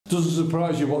Doesn't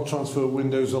surprise you what transfer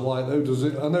windows are like, though, does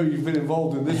it? I know you've been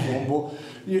involved in this one, but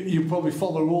you probably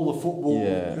follow all the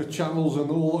football channels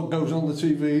and all that goes on the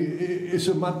TV. It's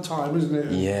a mad time, isn't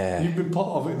it? Yeah. You've been part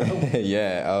of it now.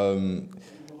 Yeah.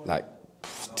 Like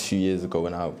 2 years ago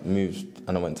when I moved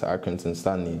and I went to Accrington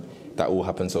Stanley, that all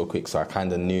happened so quick. So I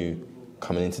kind of knew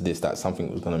coming into this that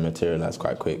something was going to materialise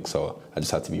quite quick. So I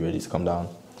just had to be ready to come down.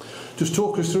 Just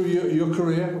talk us through your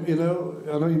career, you know.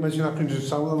 I know you mentioned Accrington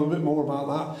Stanley, we'll have a bit more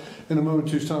about that in a moment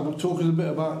or two's time, but talk us a bit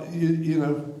about, you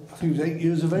know, I think it was 8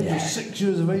 years of age or 6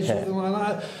 years of age, something like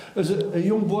that. As a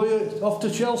young boy off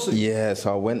to Chelsea. Yeah,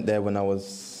 so I went there when I was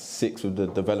 6 with the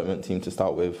development team to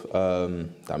start with.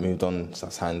 I moved on, so I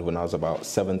signed when I was about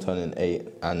 7, turning 8,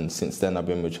 and since then I've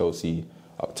been with Chelsea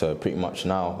up to pretty much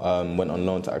now. Went on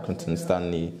loan to Accrington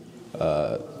Stanley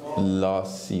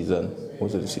last season. What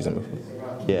was it, the season before?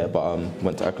 Yeah, but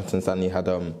went to Accrington Stanley, had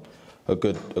a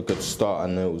good start,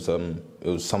 and it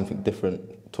was something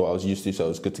different to what I was used to, so it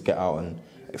was good to get out and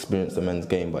experience the men's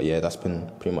game. But yeah, that's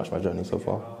been pretty much my journey so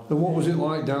far. And what was it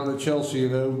like down at Chelsea, you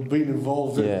know, being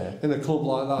involved in a club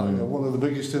like that, you know, one of the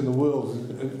biggest in the world,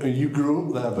 and you grew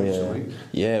up there basically?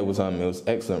 Yeah, it was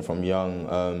excellent from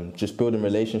young, just building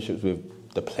relationships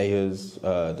with the players,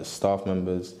 the staff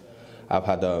members. I've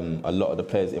had a lot of the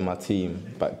players in my team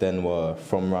back then were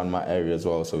from around my area as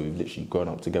well, so we've literally grown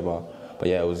up together. But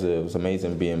yeah, it was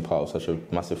amazing being part of such a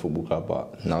massive football club,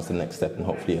 but now's the next step and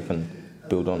hopefully I can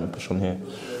build on and push on here.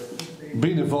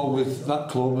 Being involved with that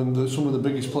club and some of the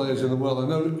biggest players in the world, I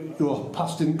know your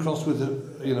paths didn't cross with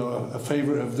a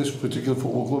favourite of this particular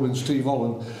football club in Steve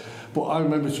Holland. But I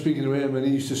remember speaking to him and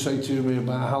he used to say to me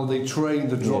about how they trained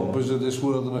the Drogbas of this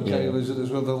world, the Michaelas of this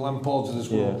world, the Lampards of this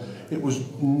world. It was,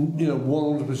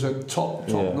 100% top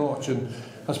notch, and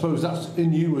I suppose that's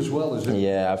in you as well, is it?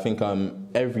 Yeah, I think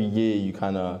every year you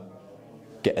kind of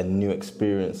get a new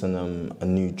experience and a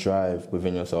new drive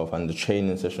within yourself, and the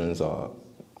training sessions are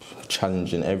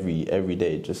challenging every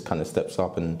day. It just kind of steps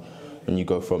up, and when you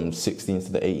go from 16s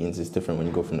to the 18s, it's different. When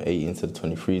you go from the 18s to the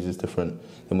 23s, it's different.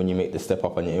 And when you make the step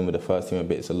up and you're in with the first team a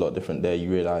bit, it's a lot different there. You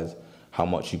realise how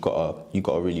much you gotta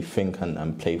really think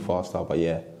and play faster. But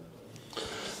yeah.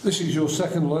 This is your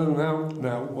second loan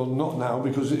now. Well, not now,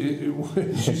 because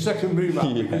it's your second move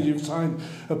out because you've signed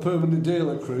a permanent deal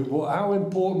at Crewe. But how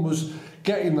important was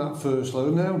getting that first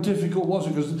loan? And how difficult was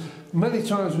it? Because many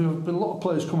times there have been a lot of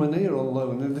players coming here on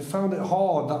loan and they found it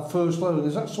hard, that first loan.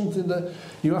 Is that something that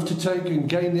you have to take and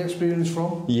gain the experience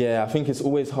from? Yeah, I think it's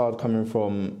always hard coming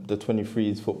from the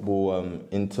 23s football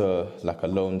into like a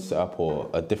loan setup or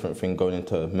a different thing going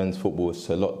into men's football. It's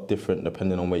a lot different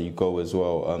depending on where you go as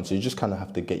well. So you just kind of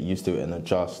have to get used to it and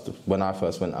adjust. When I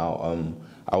first went out,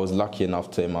 I was lucky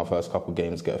enough to in my first couple of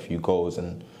games get a few goals,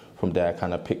 and from there I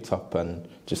kind of picked up and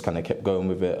just kind of kept going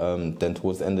with it. Then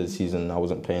towards the end of the season I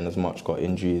wasn't playing as much, got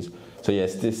injuries. So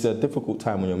yes, it's a difficult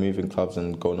time when you're moving clubs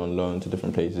and going on loan to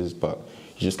different places, but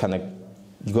you just kind of,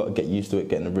 you got to get used to it,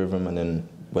 getting the rhythm, and then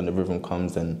when the rhythm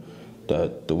comes, then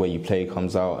the way you play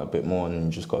comes out a bit more, and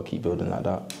you just got to keep building like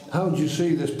that. How do you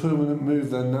see this permanent move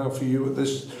then now for you at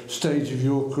this stage of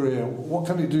your career? What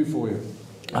can it do for you?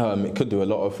 It could do a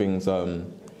lot of things.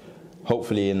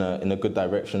 Hopefully in a good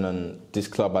direction, and this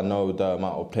club, I know the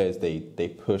amount of players they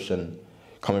push and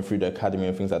coming through the academy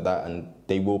and things like that, and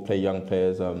they will play young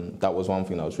players. That was one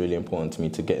thing that was really important to me,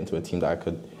 to get into a team that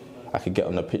I could get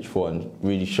on the pitch for and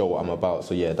really show what I'm about.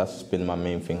 So yeah, that's been my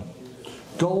main thing.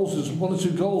 Goals, there's 1 or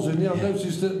 2 goals in there. I've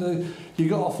noticed that you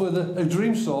got off with a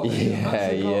dream start. On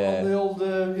the old,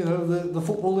 the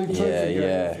Football League trophy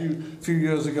game a few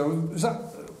years ago. Is that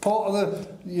part of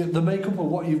the makeup of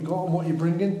what you've got and what you're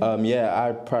bringing?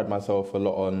 I pride myself a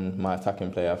lot on my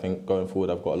attacking play. I think going forward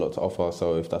I've got a lot to offer.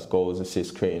 So if that's goals,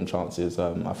 assists, creating chances,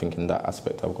 I think in that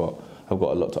aspect I've got a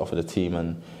lot to offer the team.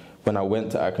 And when I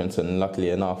went to Accrington, luckily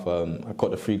enough, I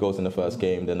got the 3 goals in the first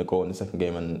game, then a goal in the second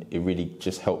game, and it really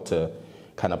just helped to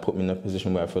kind of put me in a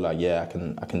position where I feel like, I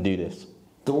can do this.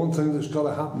 The one thing that's got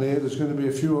to happen here, there's going to be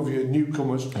a few of you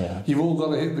newcomers. You've all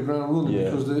got to hit the ground running,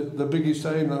 because the biggest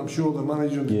aim that I'm sure the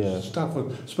manager and staff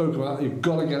have spoken about, you've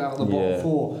got to get out of the bottom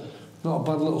 4. Not a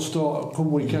bad little start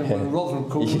come weekend when Rotherham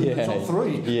come in the top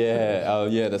 3.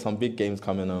 There's some big games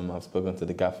coming. I've spoken to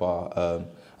the gaffer,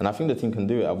 and I think the team can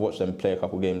do it. I've watched them play a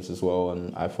couple of games as well,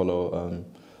 and I follow.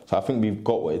 So I think we've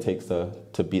got what it takes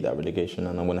to beat that relegation,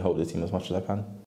 and I want to help the team as much as I can.